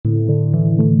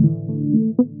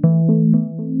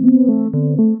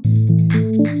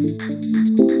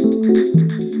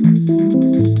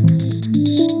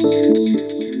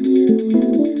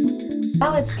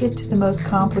most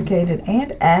complicated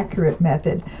and accurate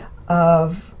method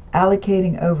of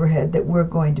allocating overhead that we're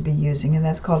going to be using, and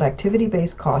that's called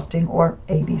activity-based costing, or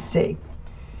ABC.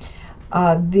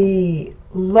 The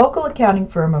local accounting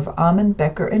firm of Amon,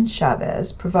 Becker &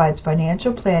 Chavez provides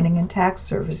financial planning and tax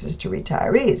services to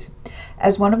retirees.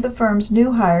 As one of the firm's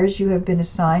new hires, you have been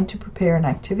assigned to prepare an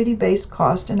activity-based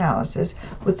cost analysis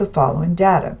with the following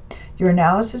data. Your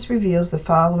analysis reveals the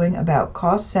following about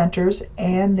cost centers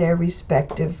and their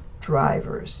respective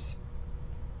drivers.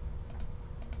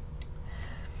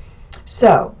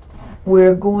 So,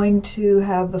 we're going to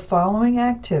have the following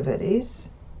activities: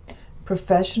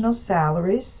 professional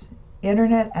salaries,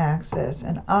 internet access,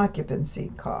 and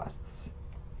occupancy costs.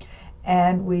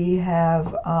 And we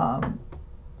have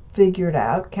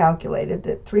calculated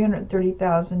that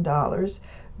 $330,000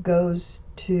 goes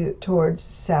towards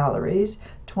salaries,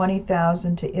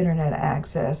 $20,000 to internet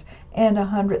access, and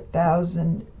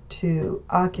 $100,000 to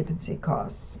occupancy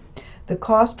costs. The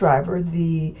cost driver,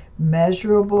 the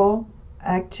measurable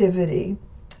activity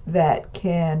that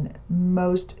can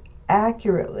most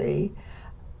accurately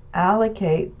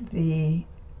allocate the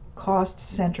cost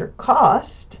center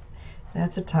cost,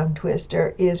 that's a tongue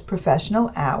twister, is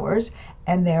professional hours,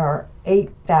 and there are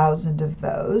 8,000 of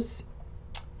those.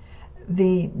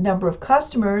 The number of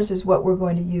customers is what we're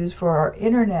going to use for our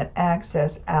internet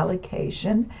access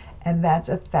allocation, and that's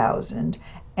 1,000.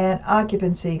 And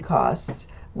occupancy costs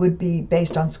would be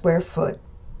based on square foot,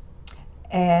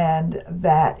 and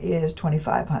that is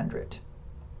 2,500.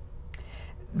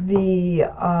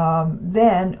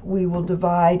 Then we will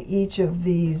divide each of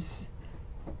these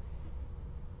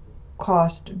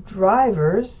cost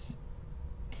drivers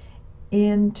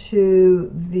into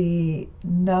the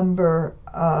number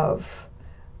of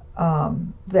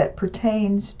that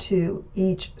pertains to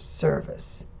each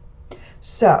service.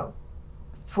 So,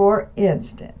 for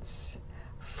instance,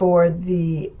 for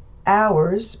the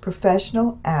hours,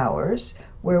 professional hours,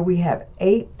 where we have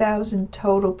 8,000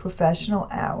 total professional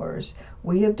hours,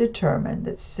 we have determined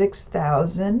that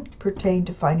 6,000 pertain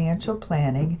to financial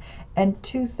planning and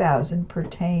 2,000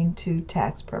 pertain to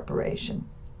tax preparation.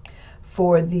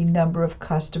 For the number of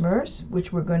customers,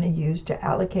 which we're going to use to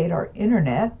allocate our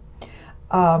internet,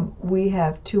 we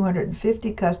have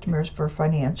 250 customers for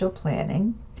financial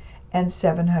planning and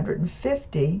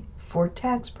 750 for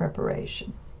tax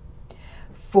preparation.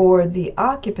 For the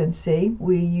occupancy,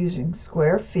 we're using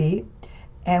square feet,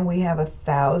 and we have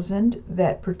 1,000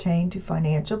 that pertain to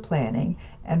financial planning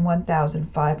and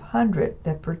 1,500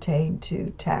 that pertain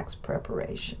to tax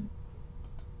preparation.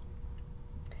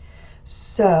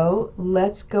 So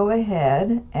let's go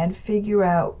ahead and figure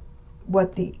out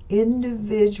what the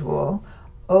individual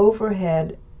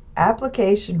overhead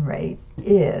application rate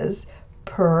is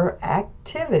per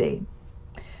activity.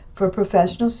 For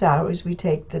professional salaries, we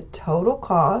take the total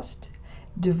cost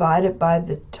divided by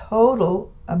the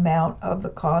total amount of the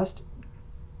cost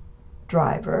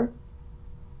driver,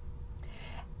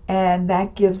 and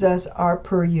that gives us our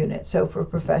per unit. So for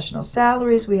professional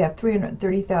salaries, we have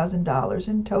 $330,000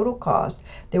 in total cost.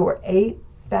 There were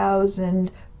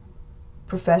 8,000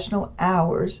 professional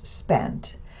hours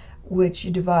spent, which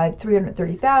you divide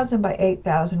 330,000 by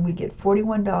 8,000, we get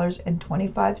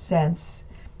 $41.25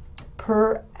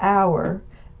 per hour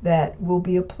that will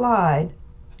be applied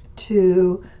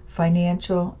to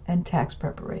financial and tax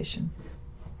preparation.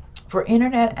 For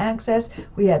internet access,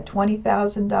 we had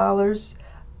 $20,000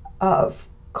 of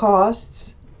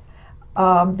costs.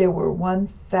 There were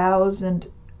 1,000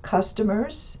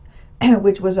 customers,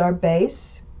 which was our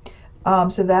base.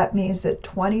 So that means that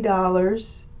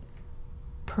 $20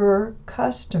 per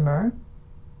customer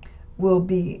will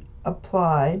be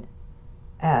applied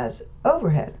as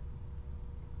overhead.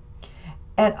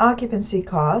 And occupancy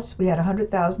costs, we had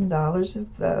 $100,000 of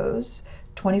those.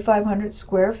 2,500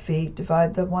 square feet,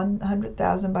 divide the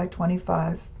 100,000 by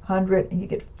 2,500, and you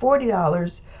get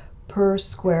 $40 per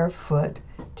square foot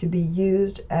to be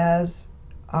used as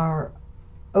our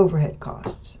overhead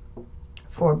costs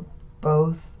for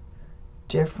both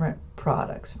different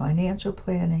products, financial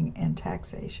planning and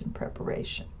taxation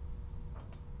preparation.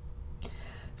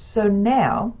 So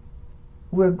now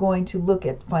we're going to look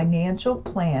at financial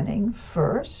planning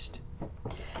first,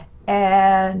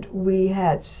 and we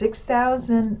had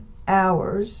 6,000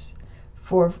 hours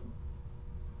for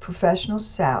professional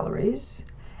salaries.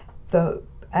 The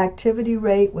activity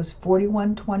rate was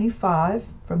 $41.25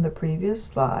 from the previous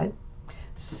slide.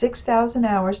 6,000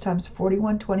 hours times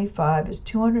 $41.25 is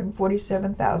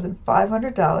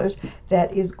 $247,500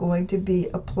 that is going to be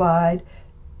applied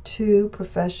to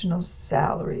professional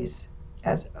salaries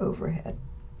as overhead.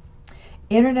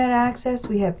 Internet access,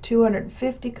 we have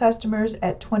 250 customers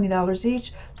at $20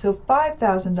 each, so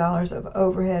 $5,000 of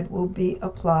overhead will be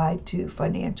applied to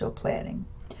financial planning.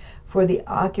 For the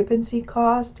occupancy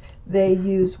cost, they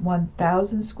use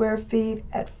 1,000 square feet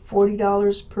at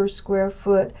 $40 per square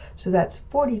foot, so that's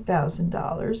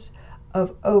 $40,000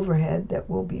 of overhead that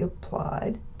will be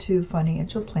applied to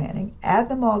financial planning. Add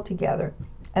them all together,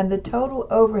 and the total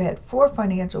overhead for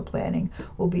financial planning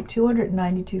will be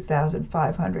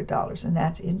 $292,500, and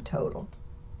that's in total.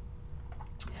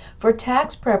 For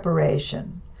tax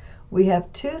preparation, we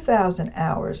have 2,000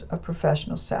 hours of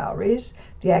professional salaries.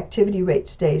 The activity rate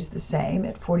stays the same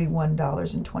at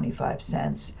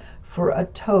 $41.25 for a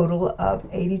total of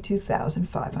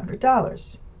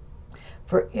 $82,500.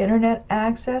 For internet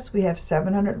access, we have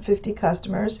 750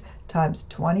 customers times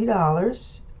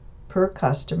 $20 per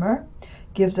customer,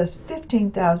 gives us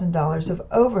 $15,000 of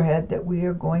overhead that we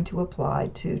are going to apply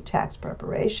to tax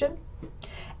preparation.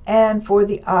 And for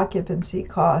the occupancy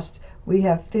cost, we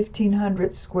have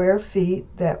 1,500 square feet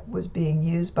that was being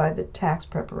used by the tax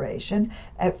preparation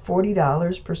at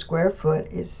 $40 per square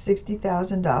foot is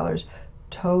 $60,000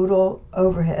 total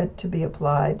overhead to be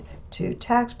applied to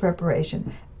tax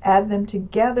preparation. Add them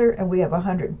together and we have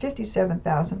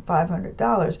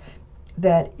 $157,500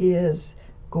 that is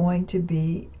going to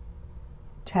be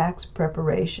tax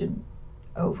preparation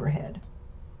overhead.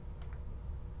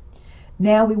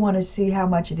 Now we want to see how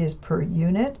much it is per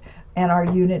unit, and our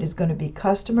unit is going to be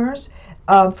customers.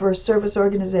 For a service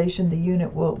organization, the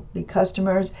unit will be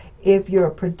customers. If you're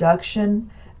a production,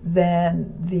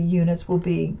 then the units will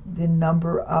be the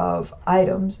number of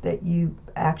items that you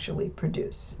actually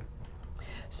produce.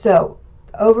 So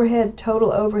overhead,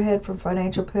 total overhead for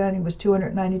financial planning was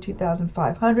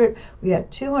 $292,500. We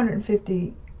had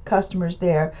 250 customers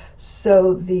there,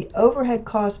 so the overhead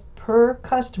cost per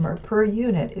customer per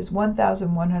unit is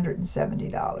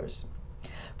 $1,170.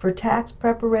 For tax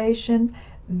preparation,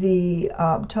 the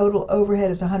total overhead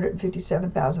is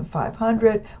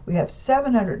 $157,500. We have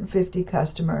 750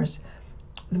 customers,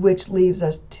 which leaves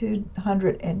us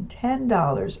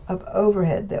 $210 of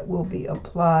overhead that will be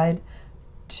applied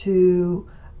to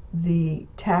the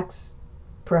tax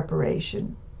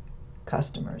preparation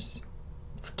customers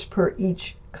per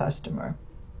each customer.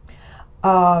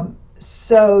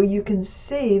 So you can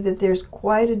see that there's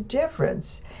quite a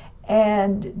difference,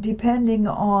 and depending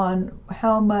on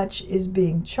how much is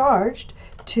being charged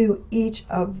to each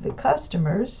of the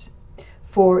customers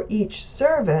for each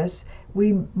service,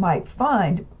 we might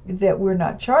find that we're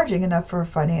not charging enough for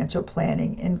financial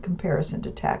planning in comparison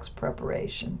to tax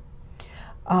preparation.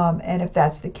 And if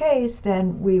that's the case,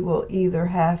 then we will either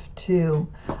have to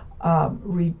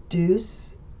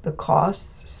reduce the costs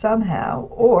somehow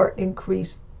or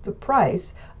increase the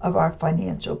price of our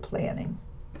financial planning.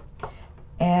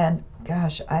 And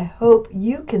gosh, I hope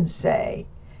you can say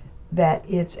that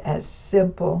it's as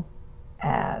simple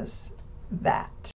as that.